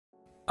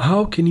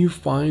How can you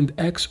find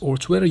X or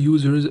Twitter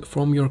users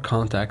from your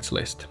contacts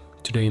list?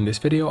 Today in this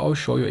video, I'll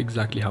show you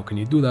exactly how can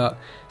you do that.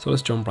 So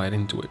let's jump right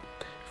into it.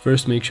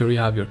 First, make sure you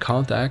have your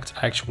contacts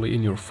actually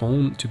in your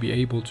phone to be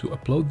able to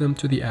upload them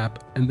to the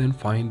app and then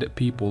find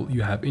people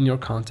you have in your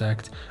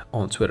contact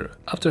on Twitter.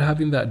 After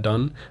having that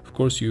done, of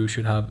course, you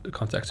should have the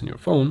contacts in your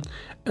phone.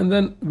 And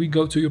then we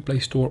go to your Play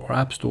Store or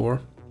App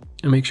Store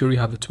and make sure you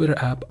have the Twitter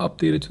app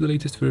updated to the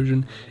latest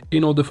version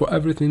in order for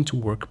everything to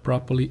work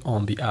properly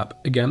on the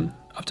app. Again,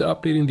 after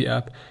updating the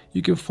app,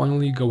 you can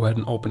finally go ahead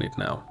and open it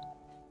now.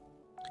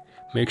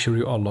 Make sure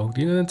you are logged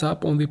in and then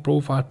tap on the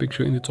profile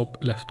picture in the top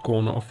left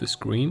corner of the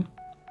screen.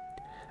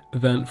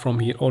 Then from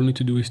here, all you need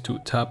to do is to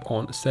tap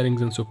on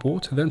settings and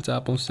support, then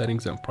tap on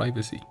settings and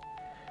privacy.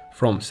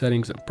 From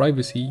settings and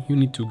privacy, you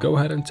need to go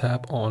ahead and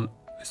tap on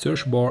the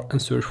search bar and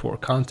search for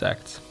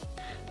contacts.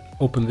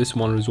 Open this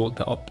one result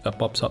that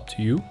pops up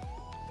to you.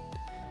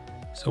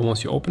 So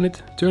once you open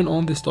it, turn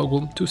on this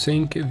toggle to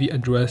sync the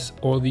address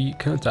or the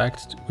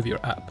contacts with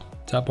your app.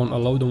 Tap on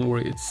allow, don't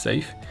worry, it's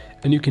safe,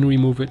 and you can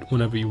remove it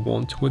whenever you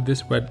want with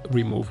this red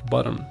remove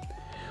button.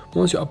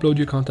 Once you upload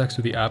your contacts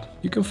to the app,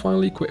 you can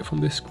finally quit from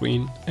this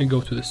screen and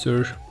go to the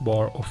search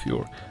bar of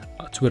your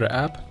Twitter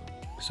app.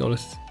 So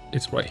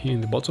it's right here in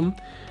the bottom.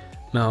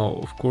 Now,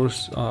 of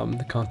course,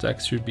 the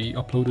contacts should be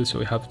uploaded, so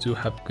you have to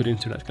have good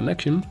internet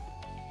connection.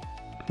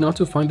 Now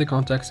to find the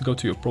contacts, go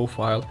to your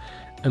profile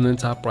and then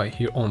tap right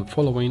here on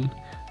following,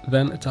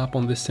 then tap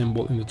on this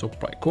symbol in the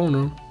top right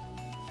corner.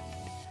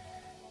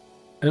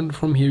 And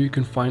from here you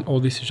can find all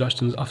these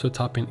suggestions after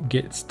tapping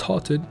get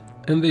started,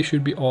 and they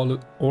should be all,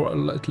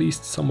 or at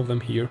least some of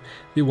them here,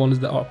 the ones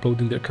that are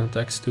uploading their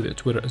contacts to their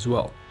Twitter as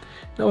well.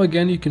 Now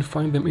again, you can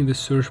find them in the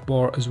search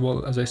bar as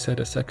well, as I said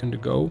a second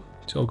ago.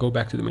 So I'll go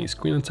back to the main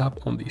screen and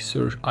tap on the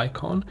search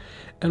icon,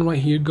 and right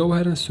here go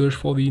ahead and search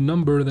for the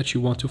number that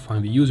you want to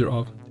find the user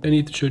of, and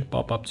it should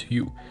pop up to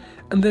you.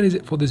 And that is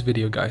it for this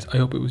video, guys. I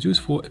hope it was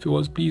useful. If it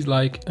was, please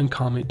like and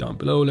comment down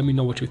below. Let me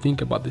know what you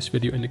think about this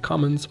video in the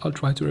comments. I'll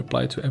try to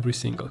reply to every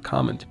single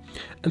comment.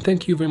 And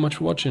thank you very much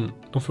for watching.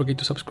 Don't forget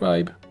to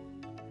subscribe.